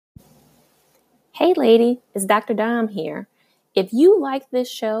Hey lady, it's Dr. Dom here. If you like this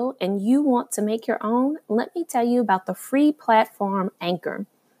show and you want to make your own, let me tell you about the free platform Anchor.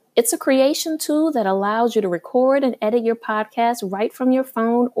 It's a creation tool that allows you to record and edit your podcast right from your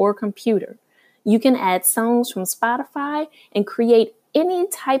phone or computer. You can add songs from Spotify and create any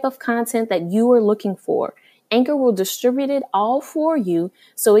type of content that you are looking for. Anchor will distribute it all for you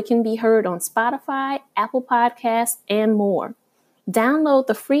so it can be heard on Spotify, Apple Podcasts, and more. Download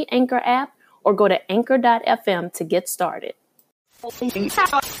the free Anchor app or go to anchor.fm to get started.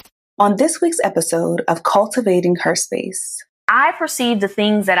 On this week's episode of Cultivating Her Space, I perceived the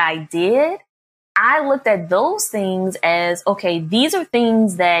things that I did. I looked at those things as, okay, these are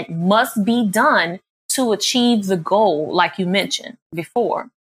things that must be done to achieve the goal, like you mentioned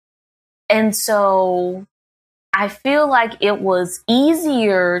before. And so I feel like it was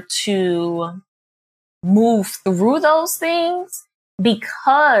easier to move through those things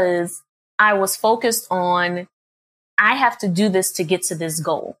because I was focused on, I have to do this to get to this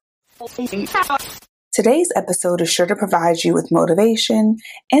goal. Today's episode is sure to provide you with motivation,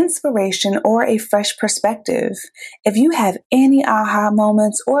 inspiration, or a fresh perspective. If you have any aha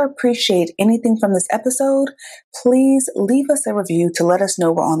moments or appreciate anything from this episode, please leave us a review to let us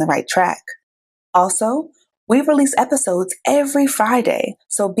know we're on the right track. Also, we release episodes every Friday,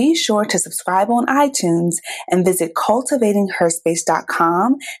 so be sure to subscribe on iTunes and visit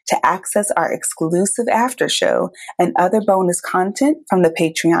cultivatingherspace.com to access our exclusive after show and other bonus content from the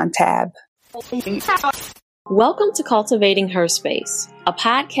Patreon tab. Welcome to Cultivating Her Space, a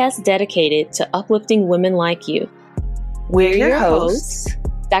podcast dedicated to uplifting women like you. We're your hosts,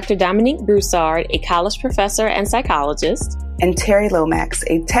 Dr. Dominique Broussard, a college professor and psychologist, and Terry Lomax,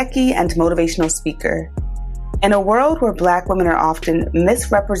 a techie and motivational speaker. In a world where Black women are often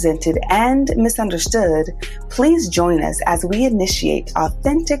misrepresented and misunderstood, please join us as we initiate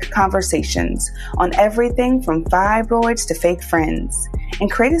authentic conversations on everything from fibroids to fake friends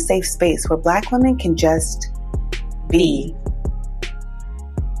and create a safe space where Black women can just be.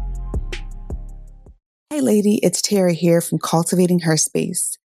 Hey lady, it's Terry here from Cultivating Her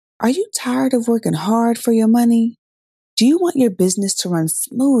Space. Are you tired of working hard for your money? Do you want your business to run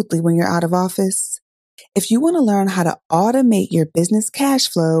smoothly when you're out of office? If you want to learn how to automate your business cash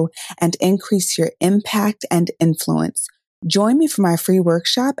flow and increase your impact and influence, join me for my free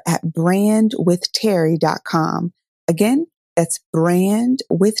workshop at brandwithterry.com. Again, that's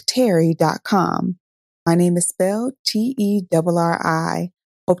brandwithterry.com. My name is spelled Terri.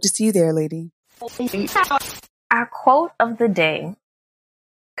 Hope to see you there, lady. Our quote of the day: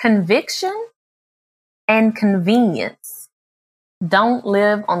 conviction and convenience don't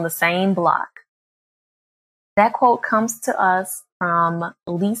live on the same block. That quote comes to us from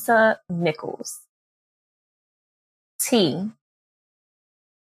Lisa Nichols. T.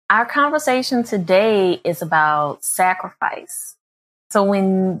 Our conversation today is about sacrifice. So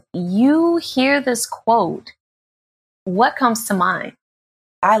when you hear this quote, what comes to mind?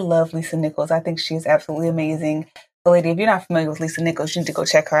 I love Lisa Nichols. I think she's absolutely amazing. So lady, if you're not familiar with Lisa Nichols, you need to go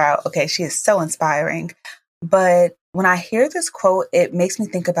check her out. Okay, she is so inspiring. But when I hear this quote, it makes me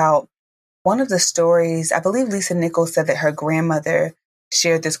think about one of the stories. I believe Lisa Nichols said that her grandmother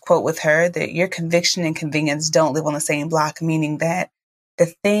shared this quote with her, that your conviction and convenience don't live on the same block, meaning that the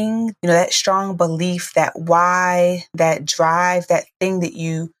thing, that strong belief, that why, that drive, that thing that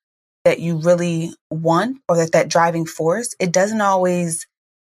you really want, or that driving force, it doesn't always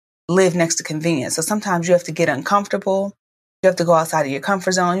live next to convenience. So sometimes you have to get uncomfortable. You have to go outside of your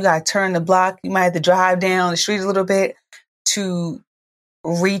comfort zone. You got to turn the block. You might have to drive down the street a little bit to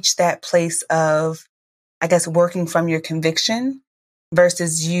reach that place of, I guess, working from your conviction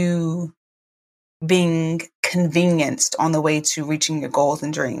versus you being convenienced on the way to reaching your goals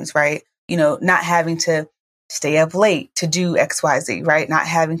and dreams, right? Not having to stay up late to do XYZ, right? Not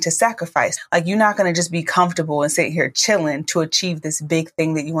having to sacrifice. Like, you're not going to just be comfortable and sit here chilling to achieve this big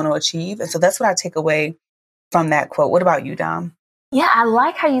thing that you want to achieve. And so that's what I take away from that quote. What about you, Dom? Yeah, I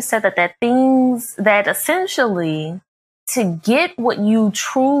like how you said that things that essentially, to get what you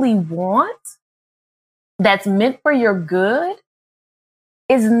truly want, that's meant for your good,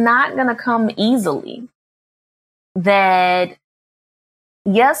 is not going to come easily. That,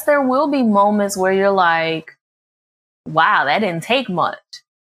 yes, there will be moments where you're like, wow, that didn't take much.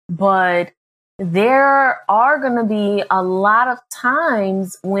 But there are going to be a lot of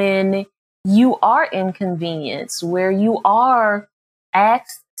times when you are inconvenienced, where you are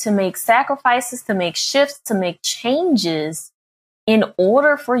asked to make sacrifices, to make shifts, to make changes in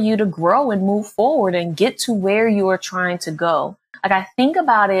order for you to grow and move forward and get to where you are trying to go. Like, I think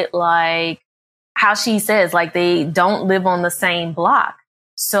about it like how she says, like, they don't live on the same block.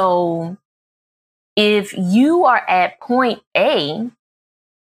 So if you are at point A,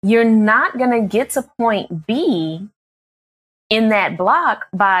 you're not going to get to point B in that block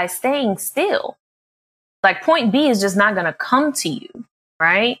by staying still. Like point B is just not going to come to you,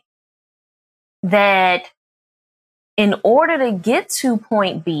 right? That in order to get to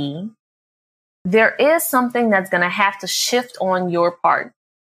point B, there is something that's going to have to shift on your part.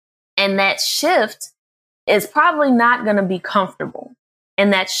 And that shift is probably not going to be comfortable.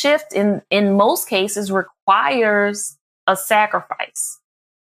 And that shift in most cases requires a sacrifice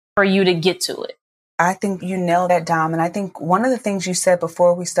for you to get to it. I think you nailed that, Dom. And I think one of the things you said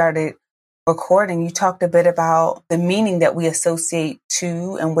before we started recording, you talked a bit about the meaning that we associate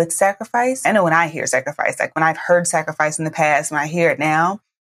to and with sacrifice. I know when I hear sacrifice, like when I've heard sacrifice in the past, when I hear it now,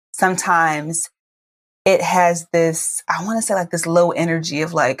 sometimes it has this, I want to say like this low energy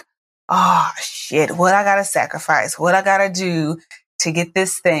of like, oh shit, what I got to sacrifice, what I got to do to get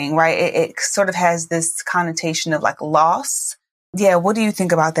this thing, right? It sort of has this connotation of like loss. Yeah. What do you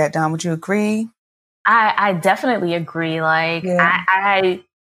think about that, Dom? Would you agree? I definitely agree. Like, yeah. I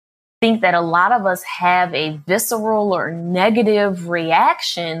think that a lot of us have a visceral or negative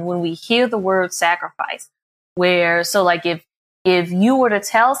reaction when we hear the word sacrifice. Where, so like if you were to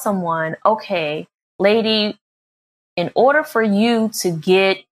tell someone, okay, lady, in order for you to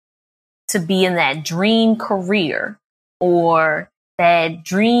get to be in that dream career or that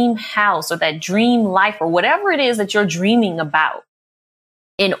dream house or that dream life or whatever it is that you're dreaming about,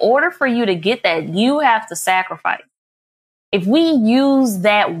 in order for you to get that, you have to sacrifice. If we use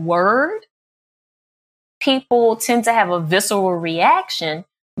that word, people tend to have a visceral reaction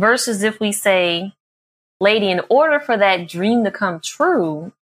versus if we say, lady, in order for that dream to come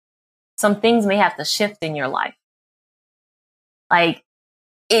true, some things may have to shift in your life. Like,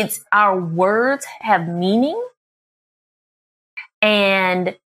 it's our words have meaning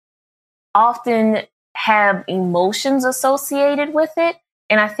and often have emotions associated with it.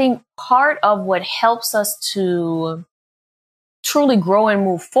 And I think part of what helps us to truly grow and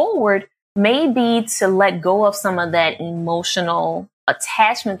move forward may be to let go of some of that emotional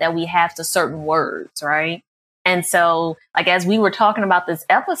attachment that we have to certain words, right? And so, like, as we were talking about this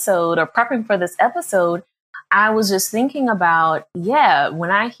episode or prepping for this episode, I was just thinking about, yeah,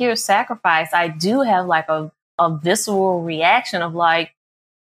 when I hear sacrifice, I do have like a visceral reaction of like,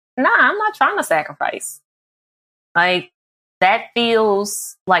 nah, I'm not trying to sacrifice. Like, that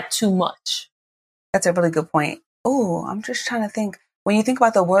feels like too much. That's a really good point. Oh, I'm just trying to think. When you think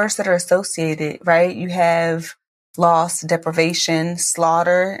about the words that are associated, right? You have loss, deprivation,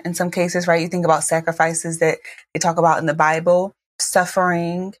 slaughter in some cases, right? You think about sacrifices that they talk about in the Bible,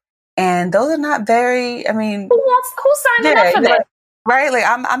 suffering. And those are not very, I mean, who's signing up for that? Like, right? Like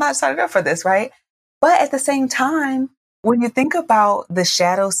I'm not signing up for this, right? But at the same time, when you think about the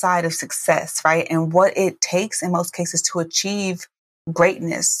shadow side of success, right? And what it takes in most cases to achieve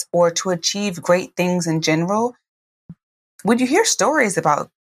greatness or to achieve great things in general, when you hear stories about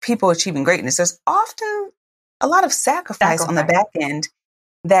people achieving greatness, there's often a lot of sacrifice on the back end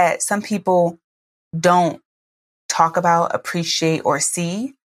that some people don't talk about, appreciate, or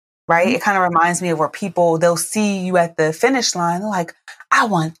see. Right? Mm-hmm. It kind of reminds me of where people, they'll see you at the finish line. They're like, I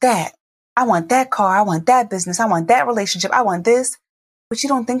want that. I want that car. I want that business. I want that relationship. I want this. But you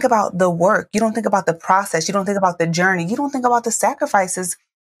don't think about the work. You don't think about the process. You don't think about the journey. You don't think about the sacrifices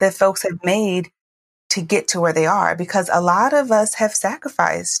that folks have made to get to where they are, because a lot of us have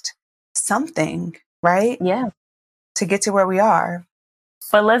sacrificed something, right? Yeah. To get to where we are.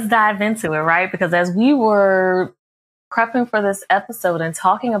 But let's dive into it, right? Because as we were prepping for this episode and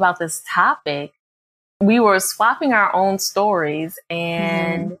talking about this topic, we were swapping our own stories.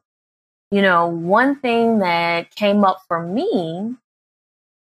 And, you know, one thing that came up for me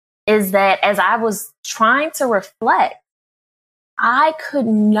is that as I was trying to reflect, I could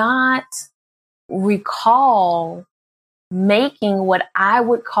not recall making what I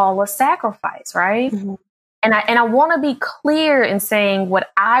would call a sacrifice, right? Mm-hmm. And I want to be clear in saying what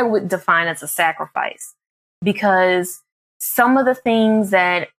I would define as a sacrifice, because some of the things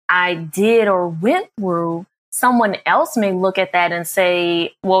that I did or went through, someone else may look at that and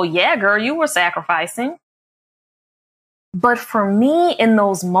say, well, yeah, girl, you were sacrificing. But for me, in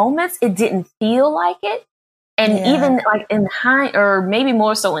those moments, it didn't feel like it. And even like or maybe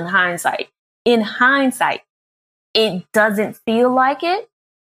more so in hindsight, it doesn't feel like it.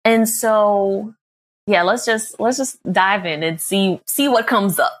 And so, yeah, let's just dive in and see what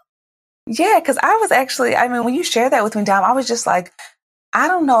comes up. Yeah, because I was actually, I mean, when you shared that with me, Dom, I was just like, I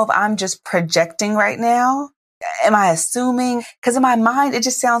don't know if I'm just projecting right now. Am I assuming? Because in my mind, it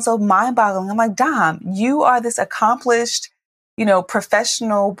just sounds so mind-boggling. I'm like, Dom, you are this accomplished, you know,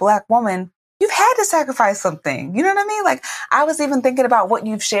 professional Black woman. you've had to sacrifice something. You know what I mean? Like, I was even thinking about what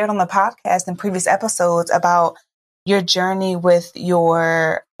you've shared on the podcast in previous episodes about your journey with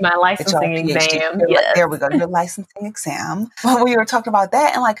my licensing PhD. exam. Yes. There we go. Your licensing exam. When we were talking about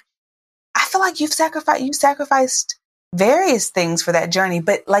that, and like, I feel like you sacrificed various things for that journey.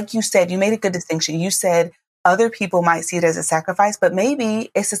 But like you said, you made a good distinction. You said other people might see it as a sacrifice, but maybe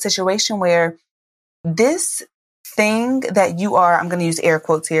it's a situation where this thing that you are, I'm going to use air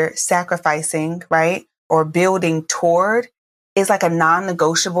quotes here, sacrificing, right? Or building toward is like a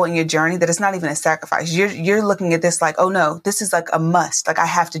non-negotiable in your journey, that it's not even a sacrifice. You're looking at this like, oh no, this is like a must. Like, I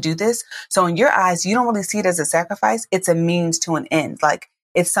have to do this. So in your eyes, you don't really see it as a sacrifice. It's a means to an end. Like,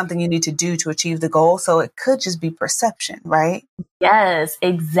 it's something you need to do to achieve the goal. So it could just be perception, right? Yes,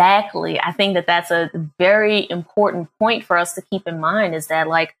 exactly. I think that that's a very important point for us to keep in mind, is that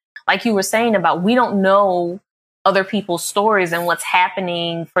like you were saying about, we don't know other people's stories and what's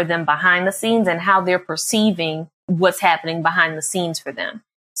happening for them behind the scenes and how they're perceiving what's happening behind the scenes for them.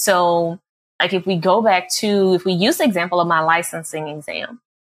 So like, if we use the example of my licensing exam,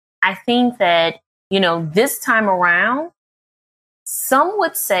 I think that, this time around, some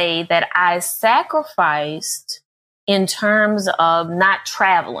would say that I sacrificed in terms of not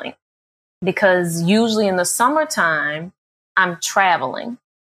traveling, because usually in the summertime, I'm traveling,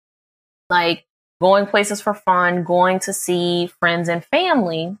 like going places for fun, going to see friends and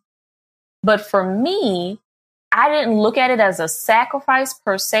family. But for me, I didn't look at it as a sacrifice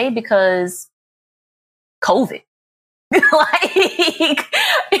per se, because COVID. Like,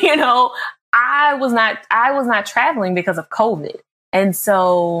 I was not traveling because of COVID. And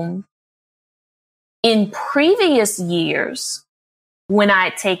so in previous years, when I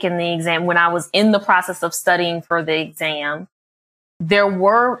had taken the exam, when I was in the process of studying for the exam, there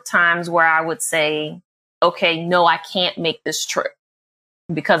were times where I would say, okay, no, I can't make this trip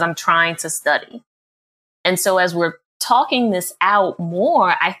because I'm trying to study. And so as we're talking this out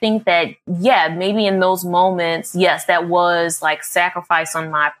more, I think that, yeah, maybe in those moments, yes, that was like sacrifice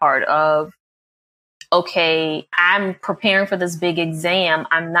on my part of, okay, I'm preparing for this big exam.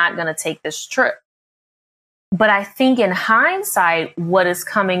 I'm not going to take this trip. But I think in hindsight, what is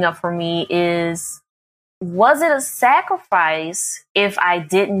coming up for me is, was it a sacrifice if I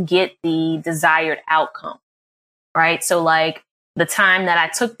didn't get the desired outcome? Right? So like the time that I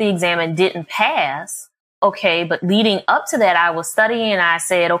took the exam and didn't pass, okay, but leading up to that, I was studying and I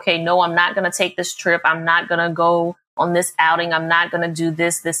said, okay, no, I'm not going to take this trip. I'm not going to go on this outing. I'm not going to do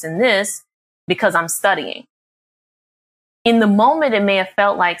this, this, and this because I'm studying. In the moment, it may have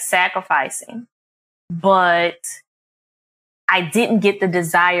felt like sacrificing, but I didn't get the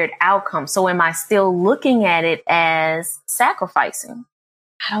desired outcome. So am I still looking at it as sacrificing?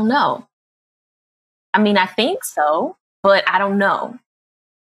 I don't know. I mean, I think so, but I don't know.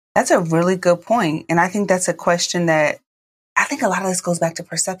 That's a really good point. And I think that's a question that I think a lot of this goes back to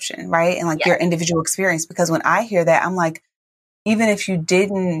perception, right? And like your individual experience, because when I hear that, I'm like, even if you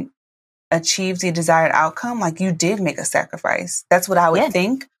didn't achieve the desired outcome, like you did make a sacrifice. That's what I would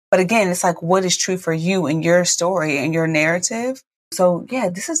think. But again, it's like, what is true for you and your story and your narrative? So yeah,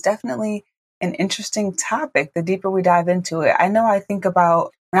 this is definitely an interesting topic. The deeper we dive into it, I know I think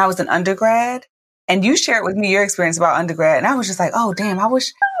about when I was an undergrad and you shared with me your experience about undergrad. And I was just like, oh, damn, I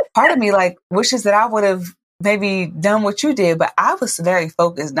wish, part of me like wishes that I would have maybe done what you did, but I was very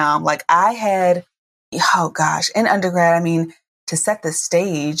focused now. Like I had, oh gosh, in undergrad, I mean, to set the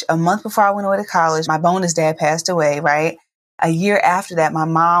stage, a month before I went away to college, my bonus dad passed away, right? A year after that, my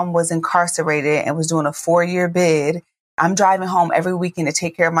mom was incarcerated and was doing a 4-year bid. I'm driving home every weekend to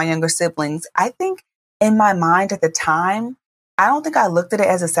take care of my younger siblings. I think in my mind at the time, I don't think I looked at it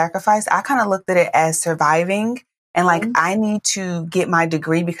as a sacrifice. I kind of looked at it as surviving. And like, I need to get my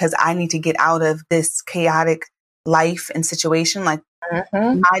degree because I need to get out of this chaotic life and situation. Like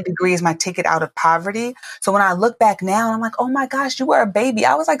my degree is my ticket out of poverty. So when I look back now, I'm like, oh my gosh, you were a baby.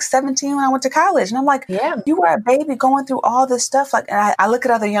 I was like 17 when I went to college. And I'm like, you were a baby going through all this stuff. Like, and I look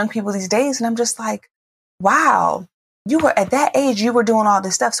at other young people these days and I'm just like, wow, you were at that age, you were doing all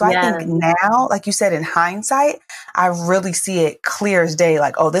this stuff. So I think now, like you said, in hindsight, I really see it clear as day.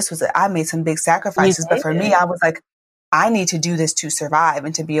 Like, oh, I made some big sacrifices. But for me, I was like, I need to do this to survive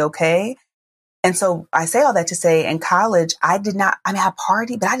and to be okay. And so I say all that to say in college, I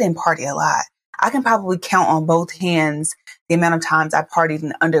partied, but I didn't party a lot. I can probably count on both hands the amount of times I partied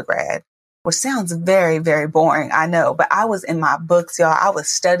in undergrad, which sounds very, very boring. I know, but I was in my books, y'all. I was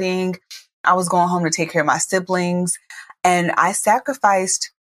studying. I was going home to take care of my siblings. And I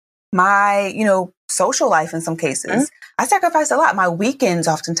sacrificed my, social life in some cases. I sacrificed a lot, my weekends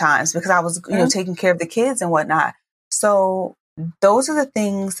oftentimes, because I was, taking care of the kids and whatnot. So those are the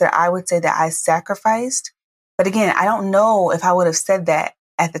things that I would say that I sacrificed. But again, I don't know if I would have said that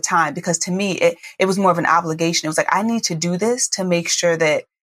at the time, because to me, it was more of an obligation. It was like, I need to do this to make sure that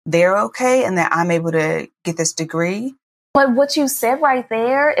they're okay and that I'm able to get this degree. But what you said right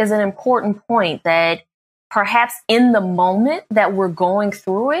there is an important point, that perhaps in the moment that we're going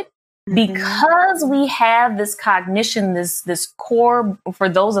through it, because we have this cognition, this core, for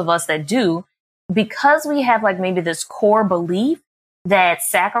those of us that do, because we have like maybe this core belief that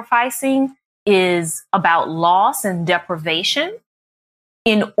sacrificing is about loss and deprivation,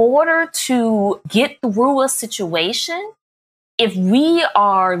 in order to get through a situation, if we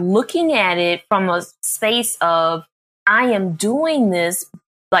are looking at it from a space of, I am doing this,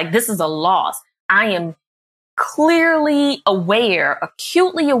 like this is a loss, I am clearly aware,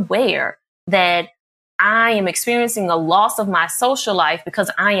 acutely aware that I am experiencing a loss of my social life because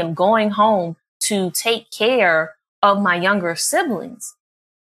I am going home to take care of my younger siblings.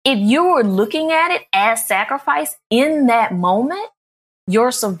 If you were looking at it as sacrifice in that moment,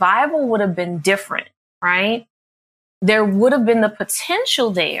 your survival would have been different, right? There would have been the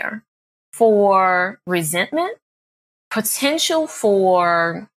potential there for resentment, potential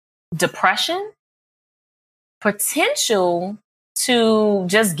for depression, potential to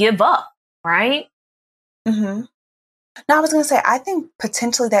just give up, right? Mm-hmm. No, I was going to say, I think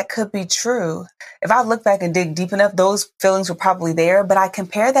potentially that could be true. If I look back and dig deep enough, those feelings were probably there. But I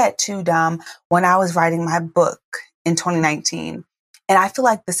compare that to, Dom, when I was writing my book in 2019. And I feel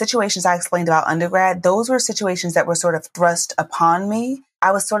like the situations I explained about undergrad, those were situations that were sort of thrust upon me.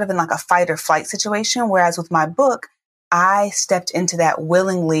 I was sort of in like a fight or flight situation. Whereas with my book, I stepped into that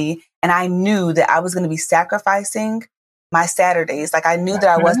willingly. And I knew that I was going to be sacrificing my Saturdays. Like I knew that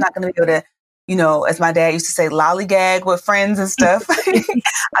I was not going to be able to, you know, as my dad used to say, lollygag with friends and stuff.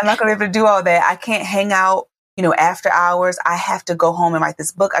 I'm not going to be able to do all that. I can't hang out, you know, after hours. I have to go home and write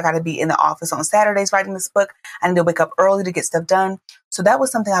this book. I got to be in the office on Saturdays writing this book. I need to wake up early to get stuff done. So that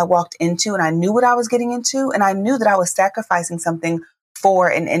was something I walked into, and I knew what I was getting into, and I knew that I was sacrificing something for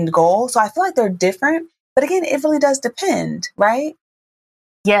an end goal. So I feel like they're different. But again, it really does depend, right?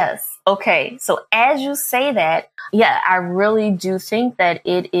 Yes. Okay. So as you say that, yeah, I really do think that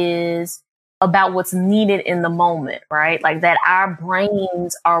it is about what's needed in the moment, right? Like that our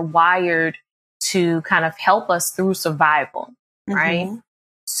brains are wired to kind of help us through survival, right?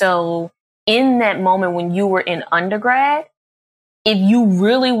 So in that moment when you were in undergrad, if you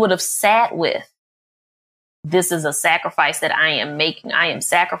really would have sat with, this is a sacrifice that I am making, I am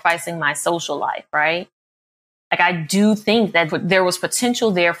sacrificing my social life, right? Like I do think that there was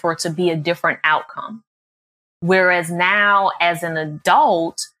potential there for it to be a different outcome. Whereas now as an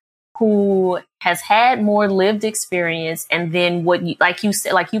adult who has had more lived experience, and then what you, like you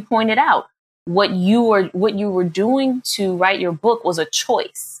said, like you pointed out, what you were doing to write your book was a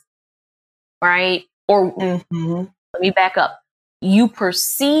choice, right? Or let me back up. You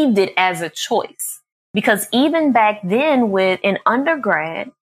perceived it as a choice, because even back then with an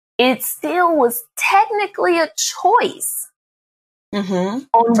undergrad, it still was technically a choice on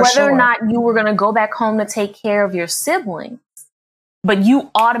whether or not you were going to go back home to take care of your siblings. But you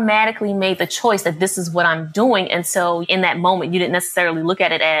automatically made the choice that this is what I'm doing. And so in that moment, you didn't necessarily look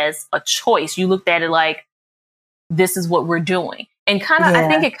at it as a choice. You looked at it like, this is what we're doing. And kind of, I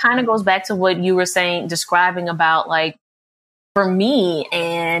think it kind of goes back to what you were saying, describing about like, for me,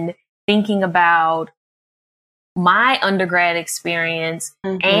 and thinking about my undergrad experience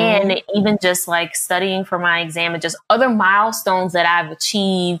and even just like studying for my exam and just other milestones that I've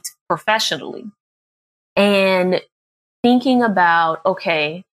achieved professionally. And thinking about,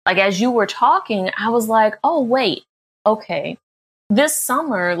 okay, like as you were talking, I was like, oh, wait, okay. This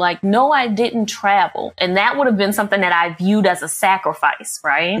summer, like, no, I didn't travel. And that would have been something that I viewed as a sacrifice,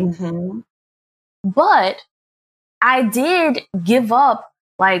 right? But I did give up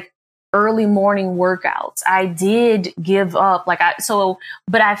like early morning workouts. I did give up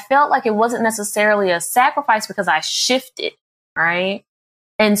but I felt like it wasn't necessarily a sacrifice because I shifted, right?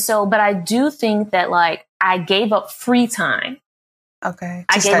 And so, but I do think that like I gave up free time. Okay.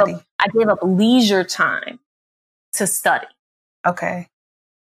 I gave up leisure time to study. Okay.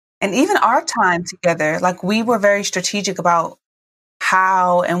 And even our time together, like we were very strategic about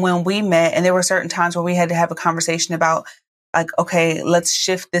how and when we met. And there were certain times where we had to have a conversation about like, okay, let's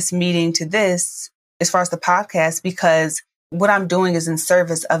shift this meeting to this as far as the podcast, because what I'm doing is in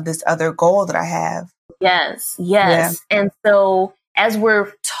service of this other goal that I have. Yes. Yeah. And so as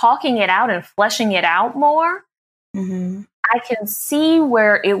we're talking it out and fleshing it out more, I can see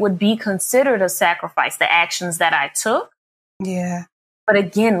where it would be considered a sacrifice, the actions that I took. Yeah. But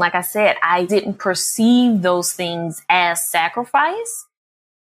again, like I said, I didn't perceive those things as sacrifice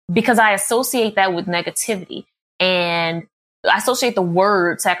because I associate that with negativity, and I associate the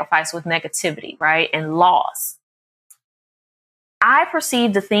word sacrifice with negativity, right? And loss. I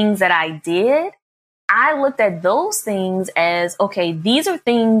perceived the things that I did. I looked at those things as, okay, these are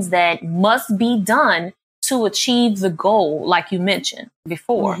things that must be done to achieve the goal, like you mentioned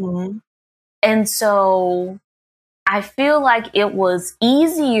before. Mm-hmm. And so I feel like it was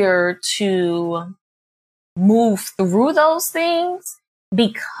easier to move through those things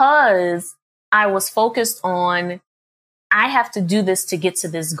because I was focused on, I have to do this to get to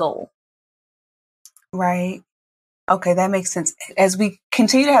this goal. Right. Okay, that makes sense. As we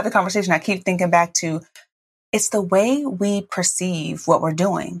continue to have the conversation, I keep thinking back to, it's the way we perceive what we're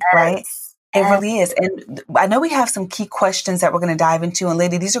doing, right? It really is. And I know we have some key questions that we're going to dive into. And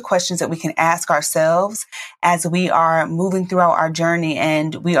lady, these are questions that we can ask ourselves as we are moving throughout our journey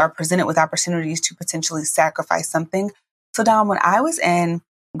and we are presented with opportunities to potentially sacrifice something. So Dom, when I was in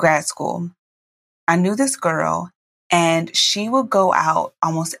grad school, I knew this girl and she would go out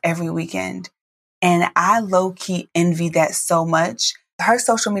almost every weekend. And I low-key envied that so much. Her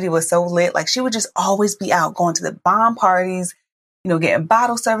social media was so lit. Like, she would just always be out going to the bomb parties, getting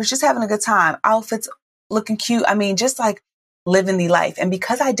bottle service, just having a good time, outfits looking cute. I mean, just like living the life. And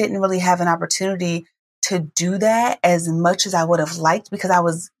because I didn't really have an opportunity to do that as much as I would have liked, because I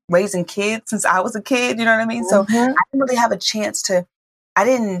was raising kids since I was a kid, you know what I mean? So I didn't really have a chance to,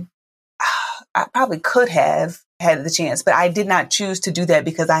 I probably could have had the chance, but I did not choose to do that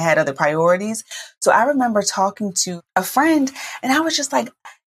because I had other priorities. So I remember talking to a friend and I was just like,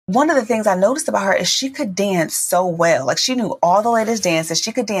 one of the things I noticed about her is she could dance so well. Like, she knew all the latest dances.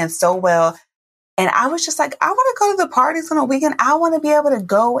 She could dance so well. And I was just like, I want to go to the parties on a weekend. I want to be able to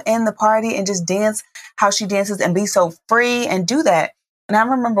go in the party and just dance how she dances and be so free and do that. And I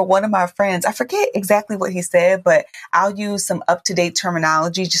remember one of my friends, I forget exactly what he said, but I'll use some up-to-date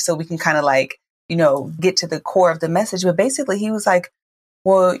terminology just so we can kind of like, get to the core of the message. But basically he was like,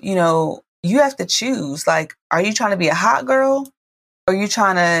 well, you have to choose. Like, are you trying to be a hot girl or are you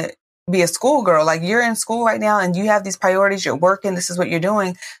trying to be a schoolgirl? Like, you're in school right now and you have these priorities, you're working, this is what you're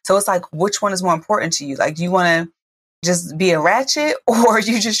doing. So it's like, which one is more important to you? Like, do you want to just be a ratchet or are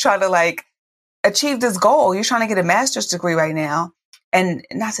you just trying to like achieve this goal? You're trying to get a master's degree right now. And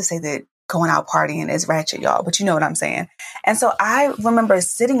not to say that going out partying is ratchet, y'all, but you know what I'm saying. And so I remember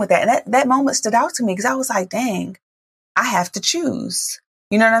sitting with that, and that moment stood out to me because I was like, dang, I have to choose.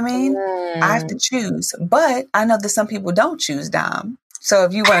 You know what I mean? I have to choose. But I know that some people don't choose, Dom. So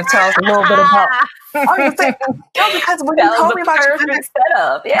if you want to tell us a little bit about, because when you told me about your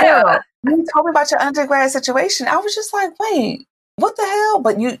setup, when you told me about your undergrad situation, I was just like, wait, what the hell?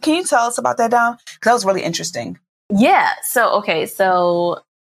 But can you tell us about that, Dom? Because that was really interesting. Yeah. So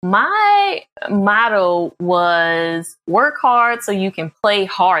my motto was work hard so you can play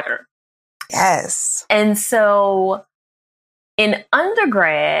harder. Yes. And so in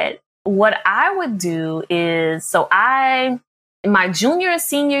undergrad, what I would do is, in my junior and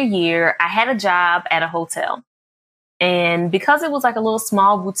senior year, I had a job at a hotel. And because it was like a little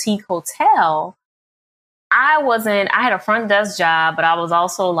small boutique hotel, I had a front desk job, but I was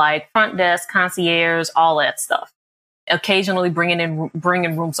also like front desk, concierge, all that stuff. Occasionally bringing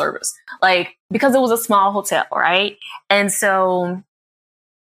room service, like, because it was a small hotel, right? And so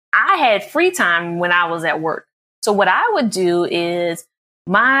I had free time when I was at work. So what I would do is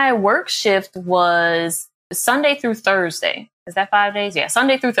my work shift was Sunday through Thursday. Is that 5 days? Yeah,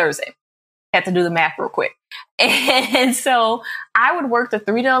 Sunday through Thursday. Had to do the math real quick. And so I would work the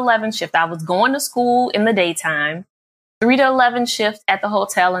 3 to 11 shift. I was going to school in the daytime, 3 to 11 shift at the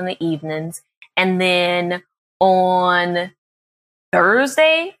hotel in the evenings. And then on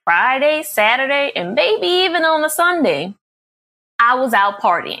Thursday, Friday, Saturday, and maybe even on a Sunday, I was out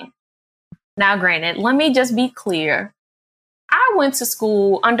partying. Now, granted, let me just be clear. I went to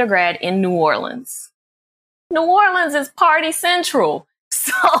school undergrad in New Orleans. New Orleans is party central.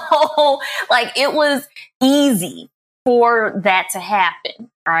 So, like, it was easy for that to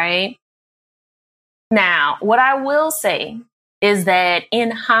happen, right? Now, what I will say is that in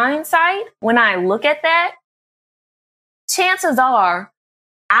hindsight, when I look at that, chances are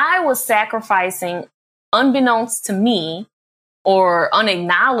I was sacrificing, unbeknownst to me or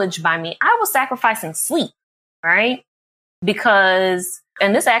unacknowledged by me, I was sacrificing sleep, right? Because,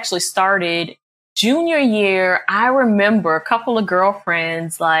 and this actually started junior year. I remember a couple of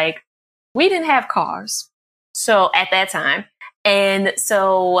girlfriends, like, we didn't have cars. So at that time. And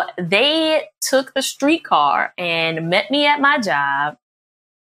so they took the streetcar and met me at my job.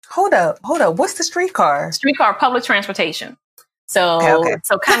 Hold up. What's the streetcar? Streetcar, public transportation. Okay.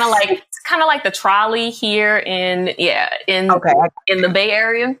 So kind of like the trolley here in the Bay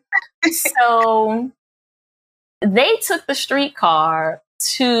Area. So they took the streetcar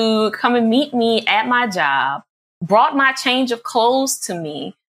to come and meet me at my job, brought my change of clothes to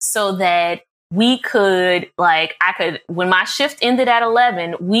me so that we could, when my shift ended at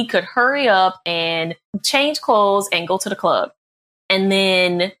 11, we could hurry up and change clothes and go to the club. And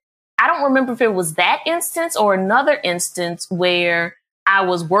then I don't remember if it was that instance or another instance where I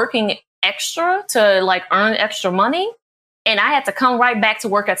was working extra to like earn extra money and I had to come right back to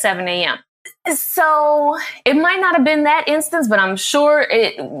work at 7 a.m. So it might not have been that instance, but I'm sure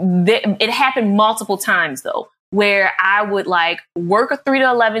it happened multiple times though, where I would like work a 3 to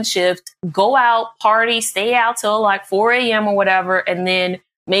 11 shift, go out, party, stay out till like 4 a.m. or whatever, and then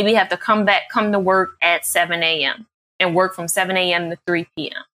maybe have to come to work at 7 a.m. and work from 7 a.m. to 3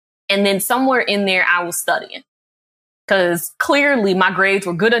 p.m. And then somewhere in there, I was studying because clearly my grades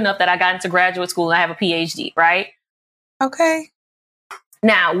were good enough that I got into graduate school and I have a PhD, right? Okay.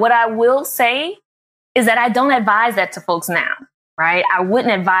 Now, what I will say is that I don't advise that to folks now, right? I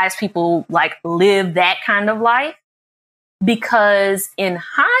wouldn't advise people like live that kind of life because in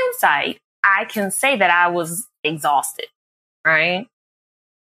hindsight, I can say that I was exhausted, right?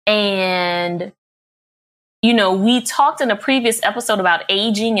 And you know, we talked in a previous episode about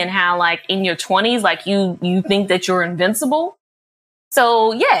aging and how like in your 20s, like you think that you're invincible.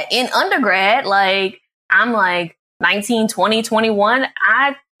 So yeah, in undergrad, like I'm like 19, 20, 21.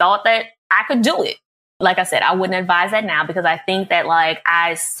 I thought that I could do it. Like I said, I wouldn't advise that now because I think that like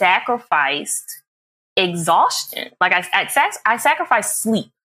I sacrificed exhaustion. Like I sacrificed sleep.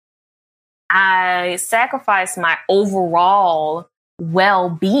 I sacrificed my overall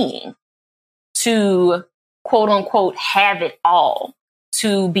well-being to quote unquote, have it all,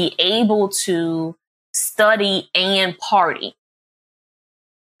 to be able to study and party.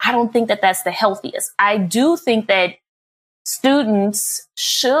 I don't think that that's the healthiest. I do think that students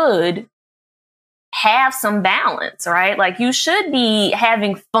should have some balance, right? Like you should be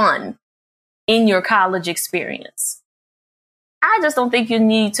having fun in your college experience. I just don't think you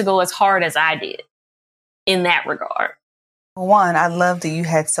need to go as hard as I did in that regard. One, I love that you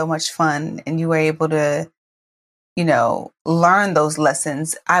had so much fun and you were able to, you know, learn those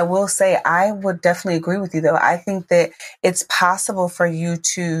lessons. I will say I would definitely agree with you, though. I think that it's possible for you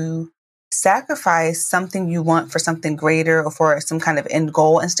to sacrifice something you want for something greater or for some kind of end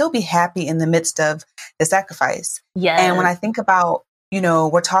goal and still be happy in the midst of the sacrifice. Yeah. And when I think about, you know,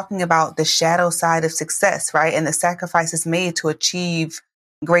 we're talking about the shadow side of success, right? And the sacrifices made to achieve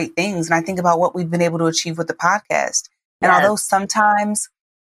great things. And I think about what we've been able to achieve with the podcast. And although sometimes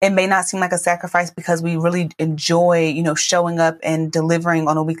it may not seem like a sacrifice because we really enjoy, you know, showing up and delivering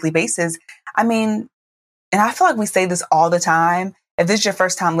on a weekly basis. I mean, and I feel like we say this all the time. If this is your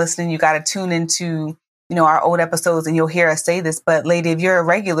first time listening, you got to tune into, you know, our old episodes and you'll hear us say this. But lady, if you're a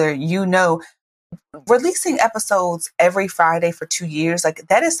regular, you know, releasing episodes every Friday for 2 years, like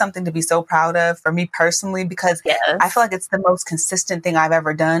that is something to be so proud of for me personally, because I feel like it's the most consistent thing I've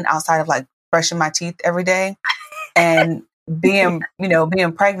ever done outside of like brushing my teeth every day and being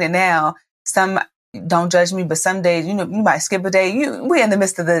pregnant now. Some don't judge me, but some days, you know, you might skip a day. We're in the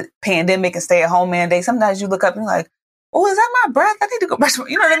midst of the pandemic and stay at home mandate. Sometimes you look up and you're like, oh, is that my breath? I need to go brush.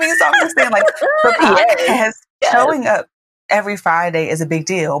 You know what I mean? So I'm just saying, like, the podcast showing up every Friday is a big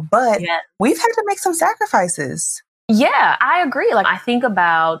deal, but we've had to make some sacrifices. Yeah, I agree. Like I think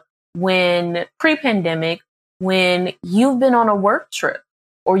about when pre-pandemic, when you've been on a work trip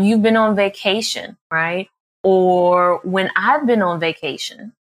or you've been on vacation, right? Or when I've been on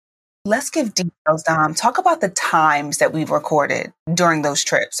vacation. Let's give details, Dom. Talk about the times that we've recorded during those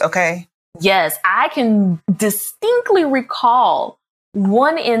trips, okay? Yes, I can distinctly recall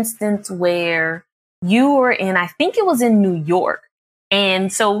one instance where you were in, I think it was in New York.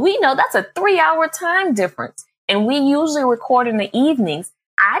 And so we know that's a 3-hour time difference. And we usually record in the evenings.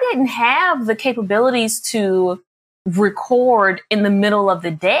 I didn't have the capabilities to record in the middle of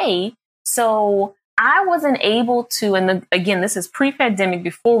the day. So I wasn't able to, and again, this is pre-pandemic,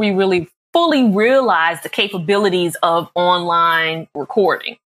 before we really fully realized the capabilities of online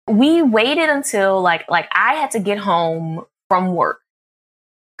recording. We waited until like I had to get home from work.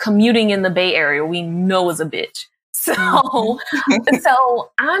 Commuting in the Bay Area, we know is a bitch. So,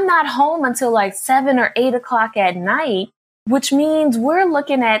 so I'm not home until like 7 or 8 o'clock at night, which means we're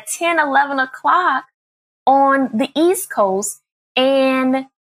looking at 10, 11 o'clock on the East Coast. And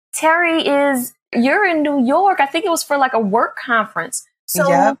Terry you're in New York. I think it was for like a work conference.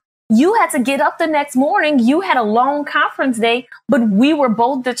 So you had to get up the next morning. You had a long conference day, but we were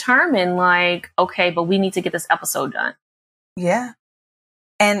both determined like, okay, but we need to get this episode done. Yeah.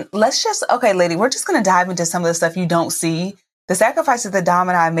 And let's just, okay, lady, we're just going to dive into some of the stuff you don't see. The sacrifices that Dom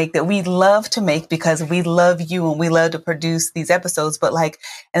and I make that we love to make because we love you and we love to produce these episodes. But like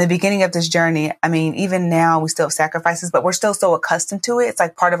in the beginning of this journey, I mean, even now we still have sacrifices, but we're still so accustomed to it. It's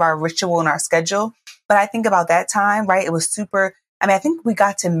like part of our ritual and our schedule. But I think about that time, right? It was super, I mean, I think we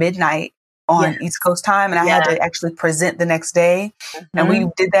got to midnight on East Coast time and I had to actually present the next day. And we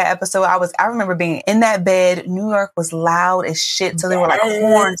did that episode. I remember being in that bed. New York was loud as shit. So there were like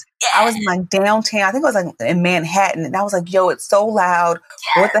horns. I was in like downtown. I think I was like in Manhattan. And I was like, yo, it's so loud.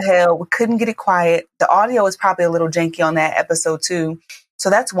 What the hell? We couldn't get it quiet. The audio was probably a little janky on that episode too. So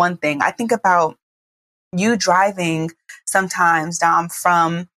that's one thing. I think about you driving sometimes, Dom,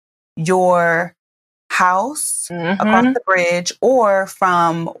 from your house across the bridge or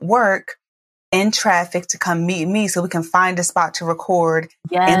from work in traffic to come meet me so we can find a spot to record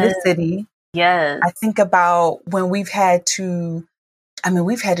in the city. Yes. I think about when we've had to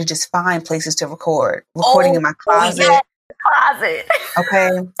just find places to recording in my closet. Okay.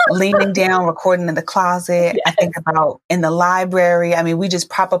 Leaning down, recording in the closet. I think about in the library. I mean, we just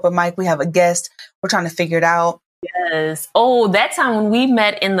prop up a mic. We have a guest. We're trying to figure it out. Yes. Oh, that time when we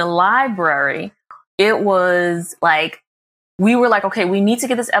met in the library, it was like, we were like, okay, we need to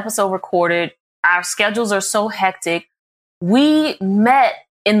get this episode recorded. Our schedules are so hectic. We met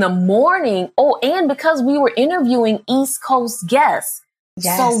in the morning. Oh, and because we were interviewing East Coast guests.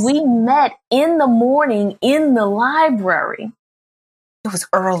 Yes. So we met in the morning in the library. It was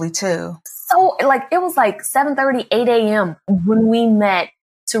early too. So like, it was like 7:30, 8 a.m. when we met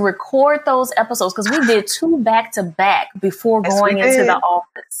to record those episodes. Cause we did 2 back to back before going into the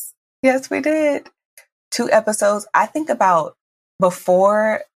office. Yes, we did. 2 episodes. I think about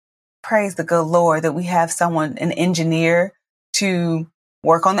before, praise the good Lord that we have someone, an engineer to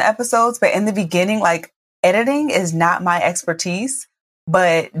work on the episodes. But in the beginning, like editing is not my expertise,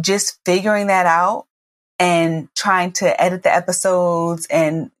 but just figuring that out and trying to edit the episodes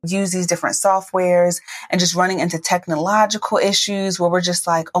and use these different softwares and just running into technological issues where we're just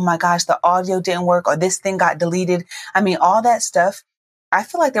like, oh my gosh, the audio didn't work or this thing got deleted. I mean, all that stuff. I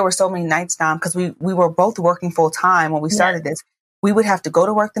feel like there were so many nights down because we were both working full time when we started this. We would have to go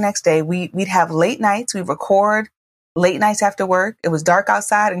to work the next day. We'd have late nights. We'd record late nights after work. It was dark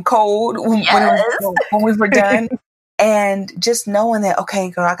outside and cold when we were done. And just knowing that, okay,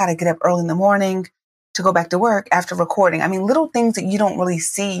 girl, I got to get up early in the morning to go back to work after recording. I mean, little things that you don't really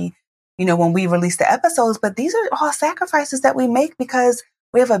see, you know, when we release the episodes, but these are all sacrifices that we make because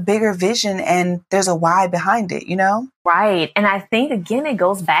we have a bigger vision and there's a why behind it, you know? Right. And I think, again, it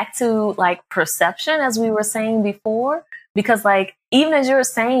goes back to like perception, as we were saying before, because like, even as you're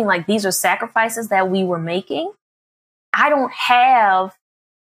saying, like, these are sacrifices that we were making, I don't have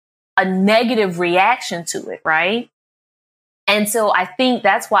a negative reaction to it. Right. And so I think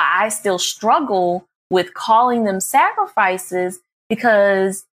that's why I still struggle with calling them sacrifices,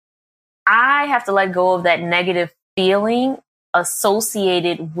 because I have to let go of that negative feeling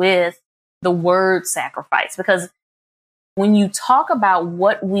associated with the word sacrifice. Because when you talk about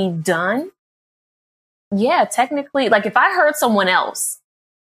what we've done, yeah, technically, like if I heard someone else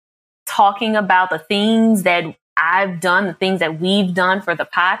talking about the things that I've done, the things that we've done for the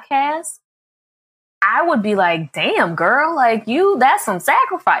podcast, I would be like, damn, girl, like that's some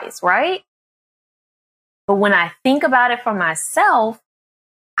sacrifice, right? But when I think about it for myself,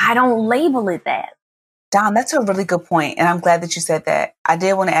 I don't label it that. Dom, that's a really good point. And I'm glad that you said that. I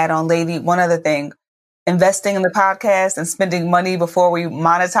did want to add on, lady, one other thing. Investing in the podcast and spending money before we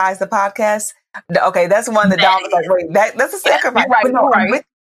monetize the podcast. Okay, that's one that Dom was like, wait, that's a sacrifice. Right,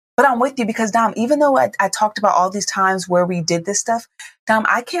 but I'm with you because, Dom, even though I talked about all these times where we did this stuff, Dom,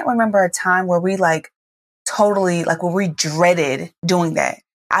 I can't remember a time where we where we dreaded doing that.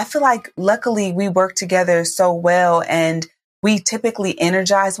 I feel like luckily we work together so well and we typically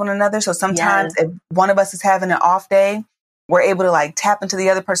energize one another. So sometimes if one of us is having an off day, we're able to like tap into the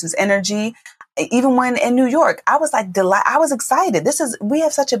other person's energy. Even when in New York, I was like, I was excited. We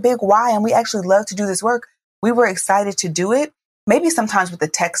have such a big why and we actually love to do this work. We were excited to do it. Maybe sometimes with the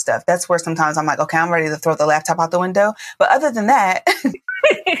tech stuff, that's where sometimes I'm like, okay, I'm ready to throw the laptop out the window. But other than that,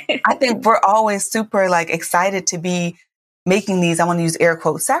 I think we're always super like excited to be making these, I want to use air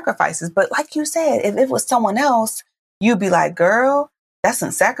quote, sacrifices. But like you said, if it was someone else, you'd be like, girl, that's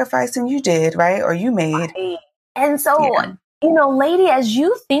some sacrificing you did, right? Or you made. Right. And so, lady, as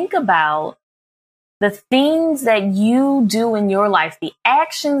you think about the things that you do in your life, the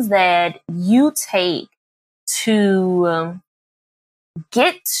actions that you take to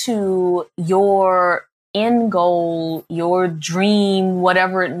get to your end goal, your dream,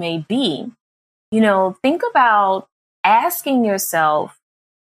 whatever it may be, think about asking yourself,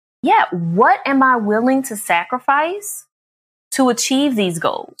 yeah, what am I willing to sacrifice to achieve these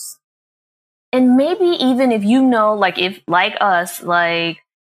goals? And maybe even if you know, like if like us, like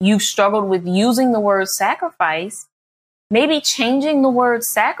you've struggled with using the word sacrifice, maybe changing the word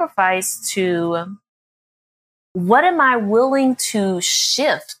sacrifice to what am I willing to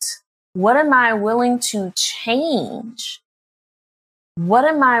shift? What am I willing to change? What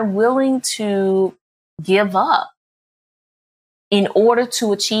am I willing to give up in order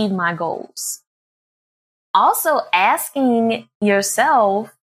to achieve my goals? Also asking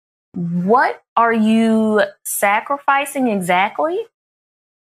yourself, what are you sacrificing exactly?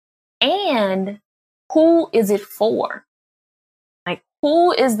 And who is it for? Like,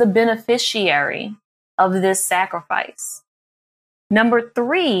 who is the beneficiary of this sacrifice? Number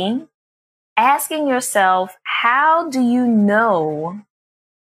 3, asking yourself, how do you know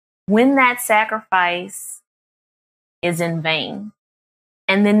when that sacrifice is in vain?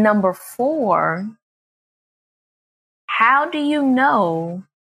 And then number 4, how do you know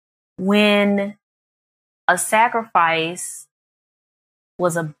when a sacrifice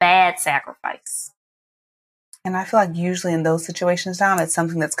was a bad sacrifice? And I feel like usually in those situations, Dom, it's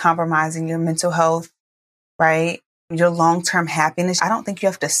something that's compromising your mental health, right? Your long-term happiness. I don't think you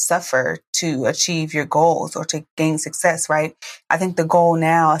have to suffer to achieve your goals or to gain success, right? I think the goal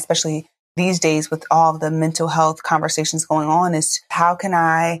now, especially these days with all of the mental health conversations going on, is how can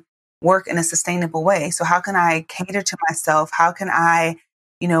I work in a sustainable way? So how can I cater to myself? How can I,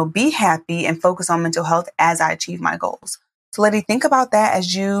 be happy and focus on mental health as I achieve my goals? So lady, think about that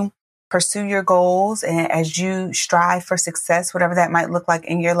as you pursue your goals and as you strive for success, whatever that might look like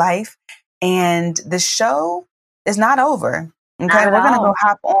in your life. And the show is not over. Okay, we're going to go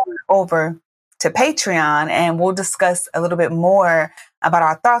hop on over to Patreon and we'll discuss a little bit more about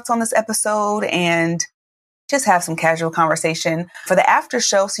our thoughts on this episode and just have some casual conversation for the after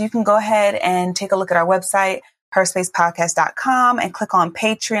show. So you can go ahead and take a look at our website, herspacepodcast.com, and click on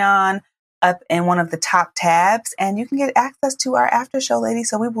Patreon up in one of the top tabs, and you can get access to our after show, lady.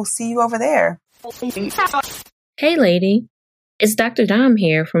 So we will see you over there. Hey, lady. It's Dr. Dom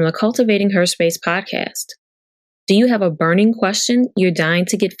here from the Cultivating Her Space podcast. Do you have a burning question you're dying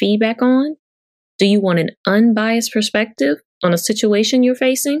to get feedback on? Do you want an unbiased perspective on a situation you're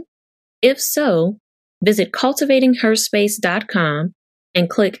facing? If so, visit cultivatingherspace.com and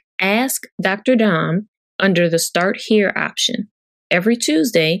click Ask Dr. Dom under the Start Here option. Every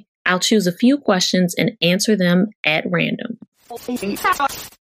Tuesday, I'll choose a few questions and answer them at random.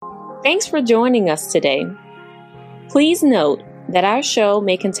 Thanks for joining us today. Please note that our show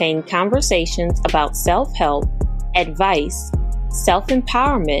may contain conversations about self-help, advice,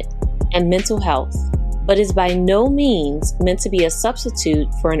 self-empowerment, and mental health, but is by no means meant to be a substitute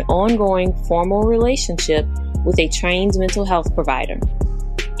for an ongoing formal relationship with a trained mental health provider.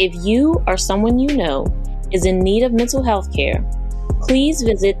 If you or someone you know is in need of mental health care, please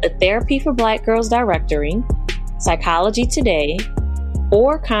visit the Therapy for Black Girls directory, Psychology Today,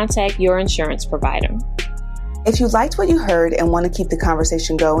 or contact your insurance provider. If you liked what you heard and want to keep the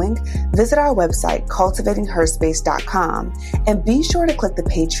conversation going, visit our website, cultivatingherspace.com, and be sure to click the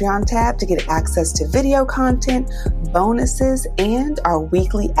Patreon tab to get access to video content, bonuses, and our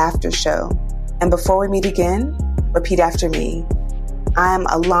weekly after show. And before we meet again, repeat after me. I am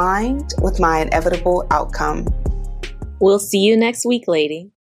aligned with my inevitable outcome. We'll see you next week,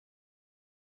 lady.